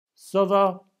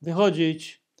Sowa,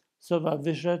 wychodzić. Sowa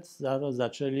wyszedł, zaraz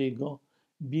zaczęli go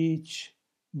bić,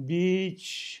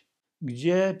 bić.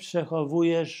 Gdzie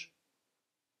przechowujesz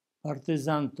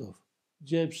partyzantów?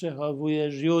 Gdzie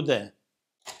przechowujesz Judę?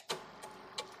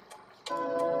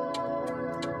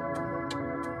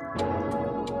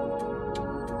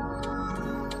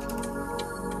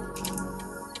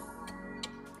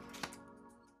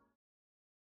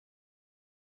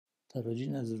 Ta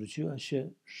rodzina zwróciła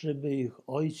się, żeby ich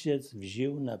ojciec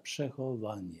wziął na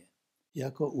przechowanie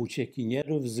jako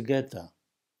uciekinierów z getta,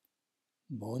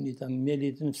 bo oni tam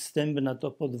mieli ten wstęp na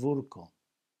to podwórko.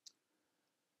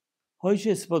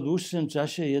 Ojciec po dłuższym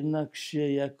czasie jednak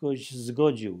się jakoś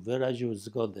zgodził, wyraził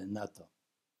zgodę na to.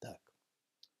 Tak.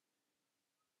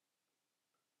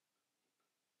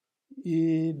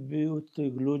 I był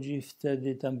tych ludzi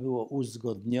wtedy, tam było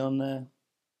uzgodnione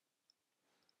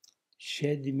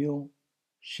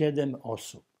 7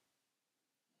 osób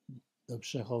do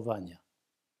przechowania.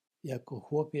 Jako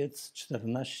chłopiec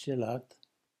 14 lat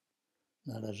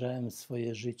narażałem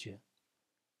swoje życie,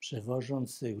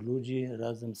 przewożąc tych ludzi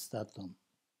razem z tatą.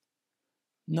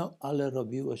 No, ale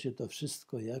robiło się to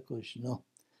wszystko jakoś,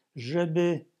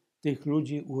 żeby tych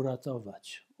ludzi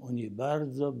uratować. Oni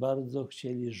bardzo, bardzo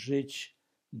chcieli żyć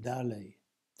dalej,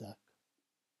 tak.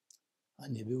 A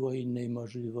nie było innej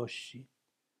możliwości.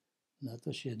 Na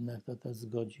to się jednak tata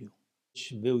zgodził.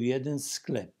 Był jeden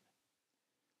sklep,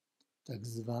 tak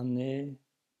zwany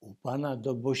u pana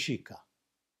Dobosika.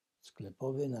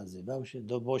 Sklepowy nazywał się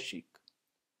Dobosik.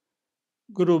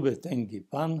 Gruby, tęgi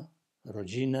pan,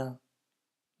 rodzina,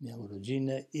 miał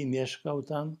rodzinę i mieszkał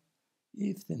tam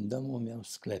i w tym domu miał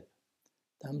sklep.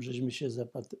 Tam żeśmy się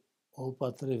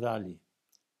opatrywali.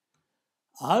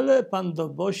 Ale pan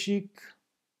Dobosik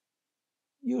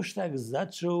już tak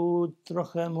zaczął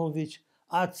trochę mówić,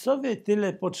 a co wy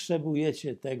tyle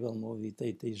potrzebujecie tego, mówi,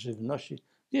 tej żywności,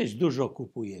 gdzieś dużo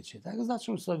kupujecie. Tak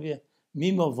zaczął sobie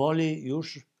mimo woli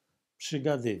już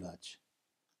przygadywać.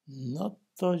 No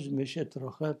tośmy się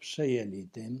trochę przejęli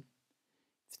tym.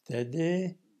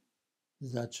 Wtedy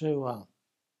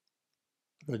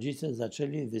rodzice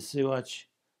zaczęli wysyłać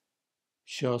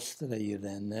siostrę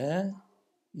Irenę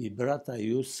i brata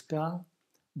Józka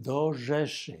do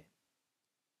Rzeszy,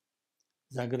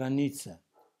 za granicę.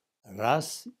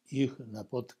 Raz ich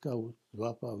napotkał,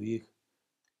 złapał ich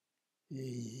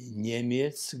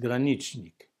Niemiec,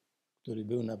 granicznik, który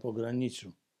był na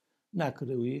pograniczu.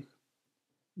 Nakrył ich,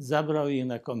 zabrał ich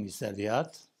na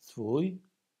komisariat swój.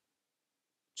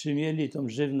 Czy mieli tą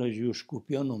żywność już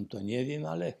kupioną, to nie wiem,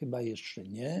 ale chyba jeszcze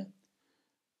nie.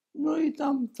 No i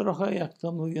tam trochę, jak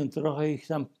to mówią, trochę ich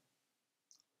tam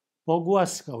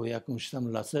pogłaskał jakąś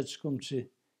tam laseczką, czy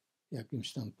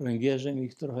jakimś tam pręgierzem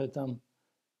ich trochę tam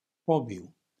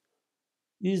pobił.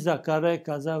 I za karę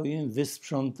kazał im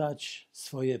wysprzątać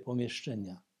swoje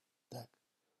pomieszczenia. Tak.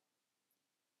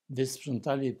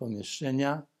 Wysprzątali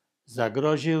pomieszczenia,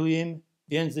 zagroził im,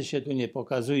 więcej się tu nie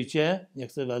pokazujcie, nie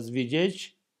chcę was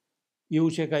widzieć i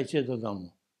uciekajcie do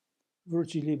domu.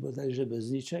 Wrócili bodajże bez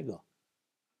niczego.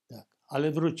 Tak,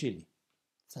 ale wrócili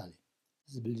cali.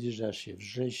 Zbliża się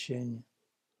wrzesień.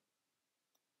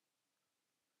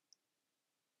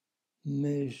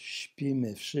 My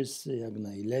śpimy wszyscy jak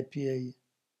najlepiej.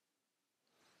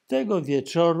 Tego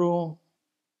wieczoru,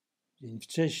 dzień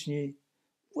wcześniej,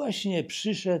 właśnie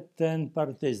przyszedł ten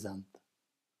partyzant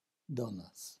do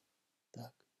nas.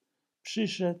 Tak.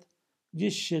 Przyszedł,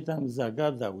 gdzieś się tam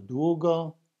zagadał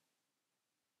długo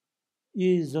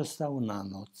i został na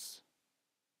noc.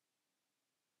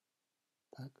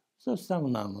 Tak, został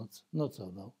na noc,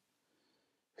 nocował.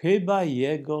 Chyba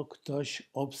jego ktoś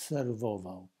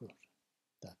obserwował.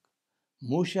 Tak.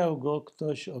 Musiał go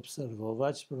ktoś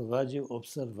obserwować, prowadził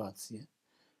obserwację.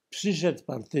 Przyszedł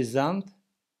partyzant,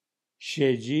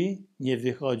 siedzi, nie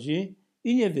wychodzi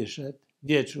i nie wyszedł.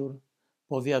 Wieczór,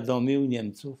 powiadomił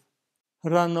Niemców.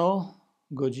 Rano,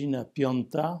 godzina 5,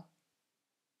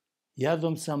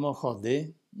 jadą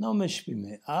samochody, no my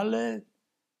śpimy, ale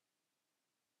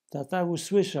tata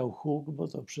usłyszał huk, bo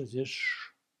to przecież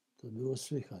to było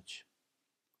słychać.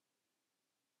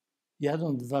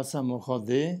 Jadą 2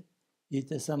 samochody i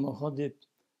te samochody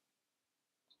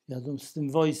jadą z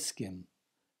tym wojskiem.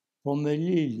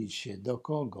 Pomylili się do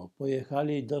kogo?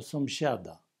 Pojechali do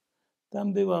sąsiada.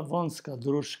 Tam była wąska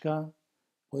dróżka,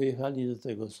 pojechali do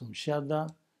tego sąsiada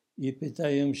i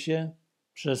pytają się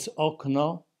przez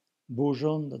okno,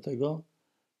 burzą do tego,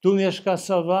 tu mieszka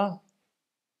Sowa?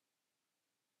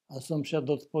 A sąsiad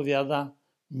odpowiada,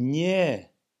 nie,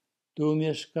 tu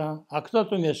mieszka, a kto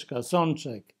tu mieszka?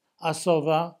 Sączek. A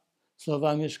Sowa?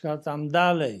 Sowa mieszka tam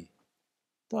dalej.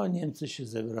 To Niemcy się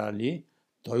zebrali,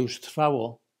 to już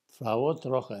trwało trwało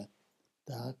trochę,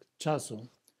 tak, czasu.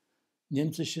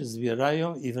 Niemcy się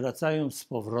zbierają i wracają z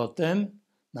powrotem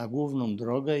na główną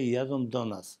drogę i jadą do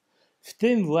nas. W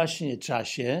tym właśnie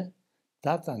czasie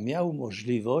tata miał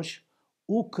możliwość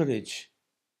ukryć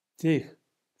tych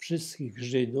wszystkich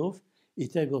Żydów i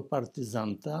tego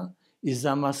partyzanta i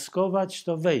zamaskować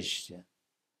to wejście.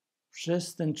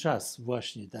 Przez ten czas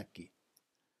właśnie taki.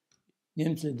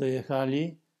 Niemcy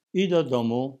dojechali i do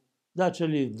domu,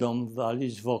 zaczęli w dom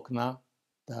walić w okna,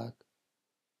 tak.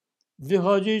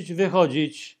 Wychodzić,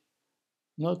 wychodzić.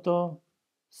 No to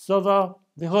Sowa,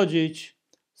 wychodzić.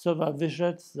 Sowa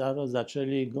wyszedł, zaraz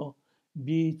zaczęli go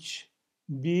bić,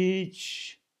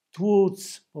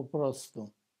 tłuc po prostu.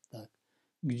 Tak.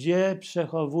 Gdzie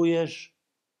przechowujesz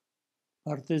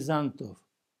partyzantów?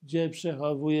 Gdzie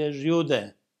przechowujesz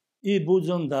Judę? I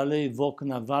budzą dalej, w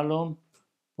okna walą.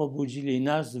 Pobudzili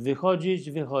nas,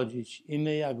 wychodzić, wychodzić. I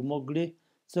my jak mogli,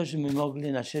 cośmy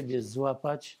mogli na siebie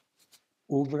złapać,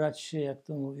 ubrać się, jak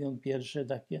to mówią pierwsze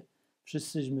takie.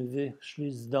 Wszyscyśmy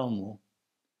wyszli z domu.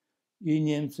 I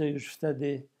Niemcy już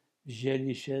wtedy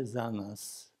wzięli się za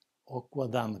nas.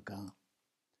 Okładanka.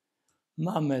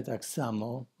 Mamę tak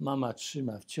samo. Mama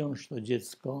trzyma wciąż to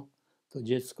dziecko. To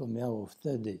dziecko miało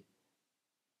wtedy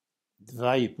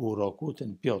 2,5 roku,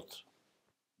 ten Piotr.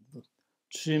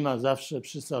 Trzyma zawsze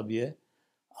przy sobie,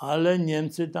 ale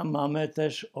Niemcy tam mamę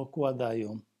też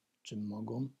okładają, czym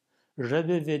mogą,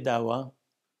 żeby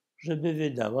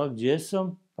wydała, gdzie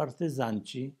są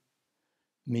partyzanci.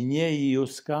 Mnie i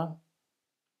Józka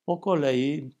po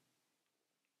kolei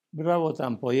brało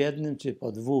tam po jednym czy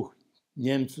po dwóch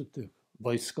Niemców tych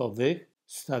wojskowych,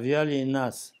 stawiali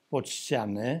nas pod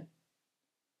ścianę,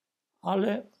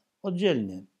 ale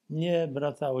oddzielnie, nie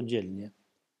brata oddzielnie.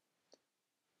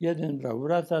 Jeden brał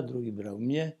brata, drugi brał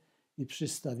mnie i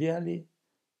przystawiali,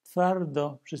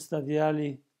 twardo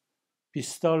przystawiali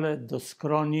pistolet do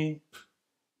skroni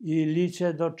i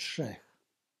liczę do 3,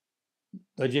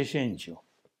 do 10.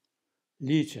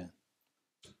 Liczę.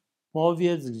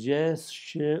 Powiedz, gdzie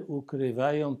się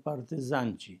ukrywają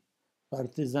partyzanci.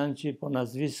 Partyzanci po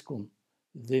nazwisku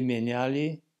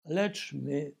wymieniali, lecz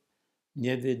my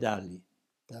nie wydali.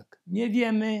 Tak. Nie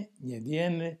wiemy.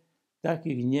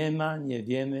 Takich nie ma, nie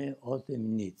wiemy o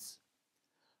tym nic.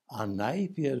 A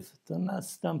najpierw to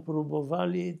nas tam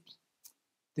próbowali,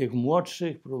 tych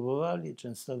młodszych próbowali,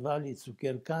 częstowali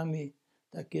cukierkami,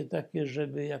 takie,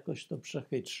 żeby jakoś to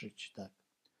przechytrzyć, tak.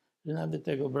 Że nawet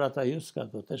tego brata Józka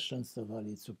to też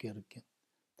częstowali cukierkiem,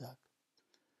 tak.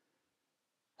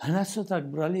 A nas to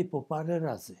tak brali po parę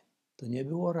razy. To nie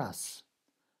było raz.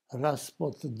 Raz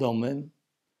pod domem,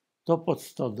 to pod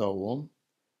stodołą,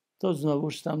 to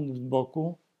znowuż tam z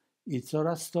boku i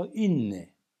coraz to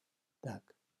inny.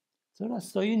 Tak.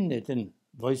 Coraz to inny ten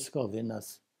wojskowy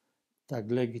nas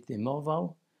tak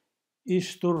legitymował i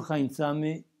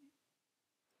szturchańcami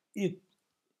i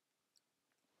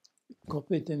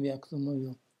kopytem, jak to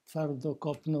mówią, twardo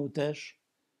kopnął też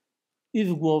i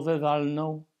w głowę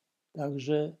walnął.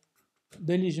 Także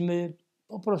byliśmy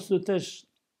po prostu też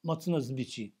mocno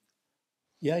zbici.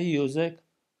 Ja i Józek.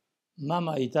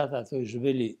 Mama i tata to już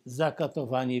byli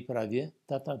zakatowani prawie.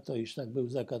 Tata to już tak był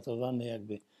zakatowany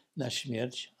jakby na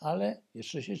śmierć, ale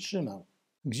jeszcze się trzymał.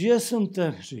 Gdzie są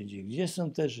te Żydzi? Gdzie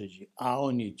są te Żydzi? A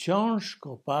oni wciąż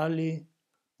kopali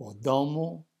po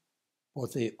domu, po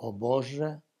tej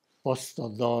oborze, po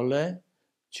stodole.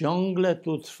 Ciągle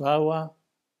tu trwało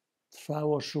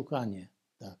szukanie.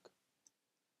 Tak.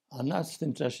 A nas w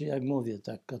tym czasie, jak mówię,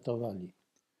 tak katowali.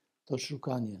 To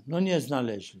szukanie. No nie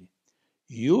znaleźli.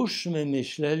 Już my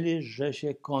myśleli, że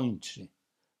się kończy,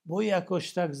 bo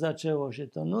jakoś tak zaczęło się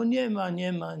to, no nie ma.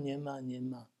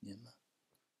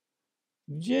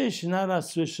 Gdzieś naraz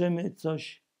słyszymy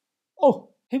coś, o,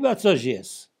 chyba coś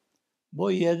jest, bo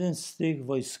jeden z tych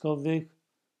wojskowych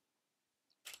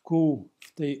kół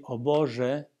w tej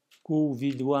oborze, kół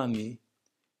widłami,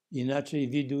 inaczej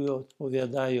widły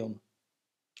odpowiadają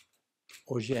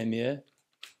o ziemię,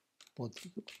 pod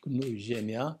gnój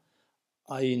ziemia,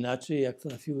 a inaczej jak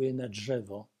trafiły na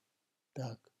drzewo,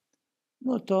 tak,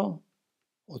 no to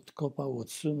odkopał,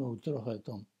 odsunął trochę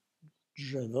to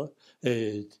drzewo,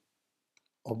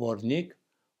 obornik,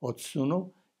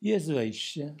 odsunął, jest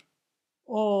wejście.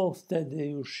 O, wtedy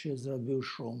już się zrobił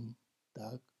szum,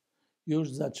 tak.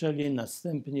 Już zaczęli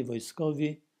następni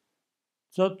wojskowi,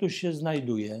 co tu się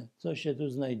znajduje, co się tu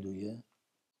znajduje.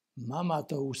 Mama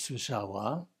to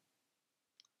usłyszała,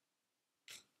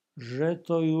 że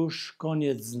to już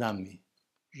koniec z nami,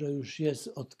 że już jest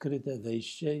odkryte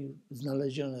wejście,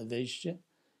 znalezione wejście.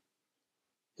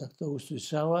 Jak to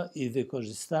usłyszała i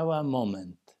wykorzystała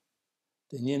moment.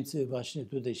 Te Niemcy właśnie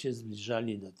tutaj się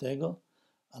zbliżali do tego,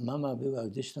 a mama była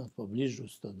gdzieś tam w pobliżu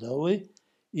stodoły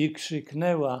i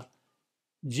krzyknęła: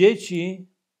 dzieci,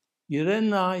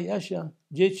 Irena, Jasia,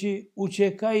 dzieci,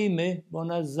 uciekajmy, bo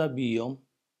nas zabiją.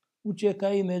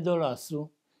 Uciekajmy do lasu.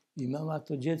 I mama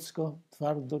to dziecko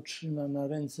twardo trzyma na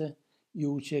ręce i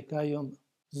uciekają.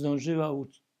 Zdążyła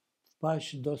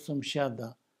wpaść do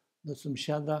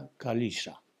sąsiada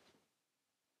Kalisza.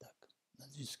 Tak,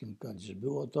 nazwiskiem Kalisz.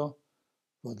 Było to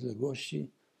w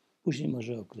odległości, później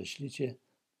może określicie,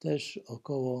 też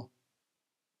około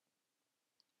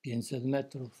 500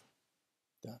 metrów.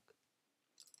 Tak.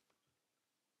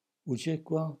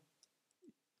 Uciekła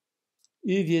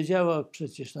i wiedziała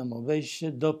przecież tam o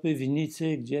wejście do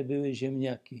piwnicy, gdzie były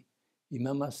ziemniaki. I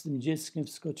mama z tym dzieckiem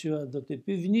wskoczyła do tej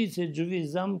piwnicy, drzwi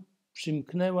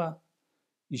przymknęła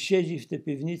i siedzi w tej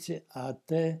piwnicy, a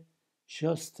te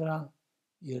siostra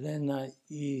Irena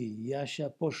i Jasia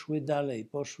poszły dalej,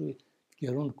 poszły w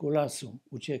kierunku lasu,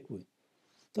 uciekły.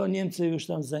 To Niemcy już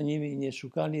tam za nimi nie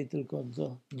szukali, tylko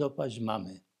dopaść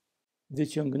mamy.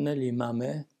 Wyciągnęli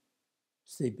mamę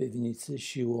z tej piwnicy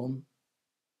siłą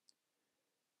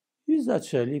i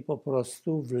zaczęli po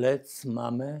prostu wlec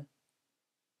mamę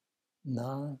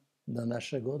do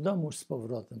naszego domu z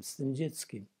powrotem, z tym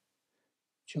dzieckiem.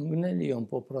 Ciągnęli ją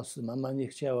po prostu. Mama nie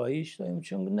chciała iść, to ją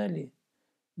ciągnęli.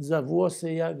 Za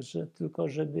włosy jakże, tylko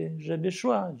żeby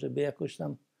szła, żeby jakoś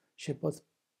tam się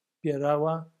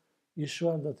podpierała i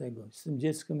szła do tego. Z tym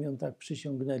dzieckiem ją tak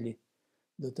przyciągnęli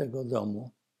do tego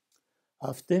domu.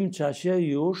 A w tym czasie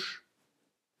już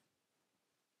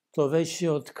to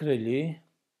wejście odkryli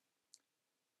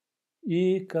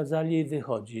i kazali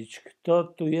wychodzić. Kto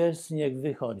tu jest, niech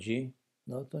wychodzi.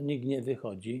 No to nikt nie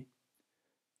wychodzi.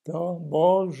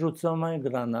 Bo wrzucamy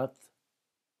granat.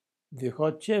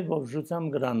 Wychodźcie, bo wrzucam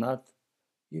granat.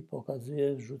 I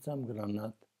pokazuje, wrzucam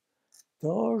granat.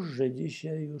 To Żydzi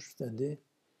się już wtedy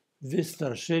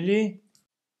wystraszyli.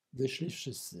 Wyszli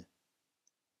wszyscy.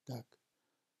 Tak.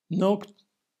 No,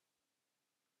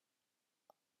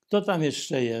 kto tam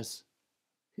jeszcze jest?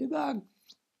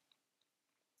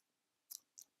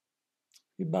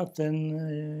 Chyba ten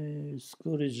z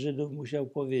któryś z Żydów musiał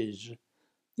powiedzieć, że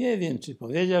nie wiem, czy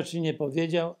powiedział, czy nie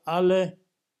powiedział, ale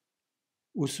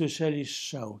usłyszeli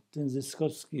strzał. Ten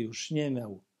Zyskowski już nie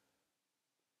miał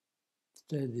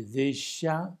wtedy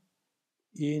wyjścia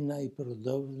i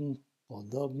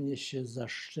najprawdopodobniej się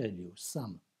zaszczelił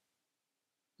sam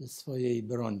ze swojej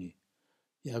broni.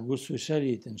 Jak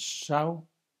usłyszeli ten strzał,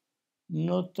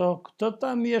 no to kto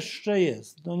tam jeszcze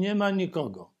jest? No nie ma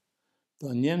nikogo.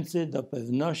 To Niemcy do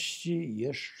pewności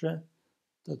jeszcze,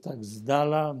 to tak z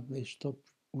dala, już to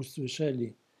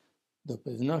usłyszeli, do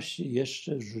pewności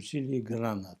jeszcze wrzucili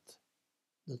granat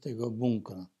do tego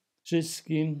bunkra.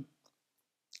 Wszystkim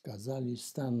kazali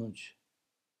stanąć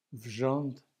w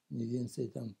rząd, mniej więcej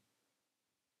tam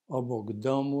obok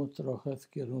domu, trochę w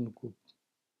kierunku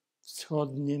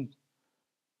wschodnim,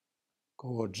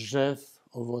 koło drzew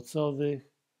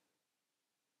owocowych.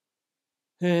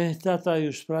 Tata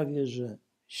już prawie, że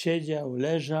siedział,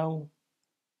 leżał,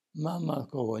 mama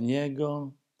koło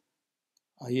niego,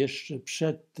 a jeszcze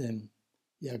przed tym,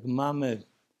 jak mamę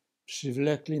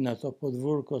przywlekli na to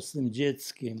podwórko z tym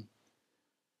dzieckiem,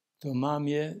 to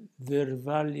mamie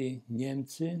wyrwali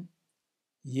Niemcy.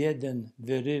 Jeden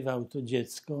wyrywał to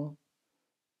dziecko,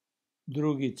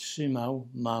 drugi trzymał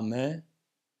mamę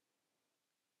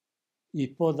i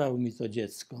podał mi to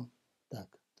dziecko.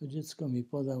 Tak, to dziecko mi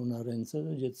podał na ręce,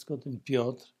 to dziecko, ten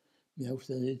Piotr, miał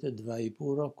wtedy te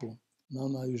 2,5 roku.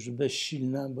 Mama już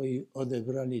bezsilna, bo jej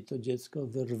odebrali to dziecko,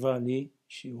 wyrwali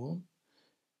siłą.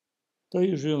 To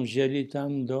już ją wzięli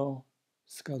tam do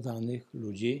skazanych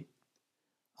ludzi,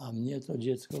 a mnie to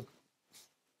dziecko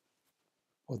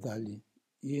podali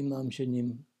i mam się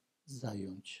nim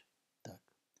zająć. Tak.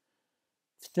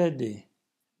 Wtedy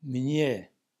mnie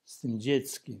z tym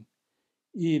dzieckiem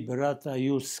i brata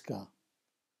Józka,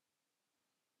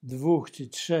 2 czy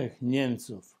 3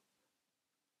 Niemców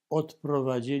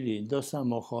odprowadzili do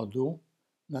samochodu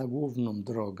na główną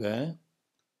drogę.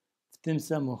 W tym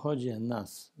samochodzie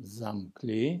nas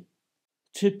zamkli.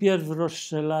 Czy pierw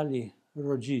rozstrzelali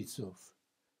rodziców,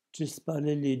 czy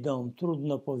spalili dom,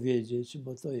 trudno powiedzieć,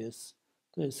 bo to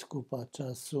jest kupa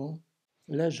czasu.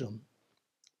 Leżą,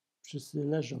 wszyscy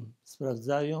leżą,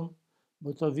 sprawdzają,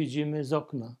 bo to widzimy z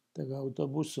okna tego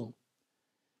autobusu.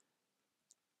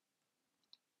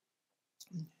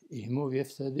 I mówię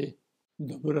wtedy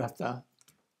do brata: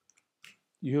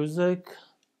 Józek,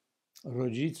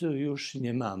 rodziców już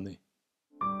nie mamy.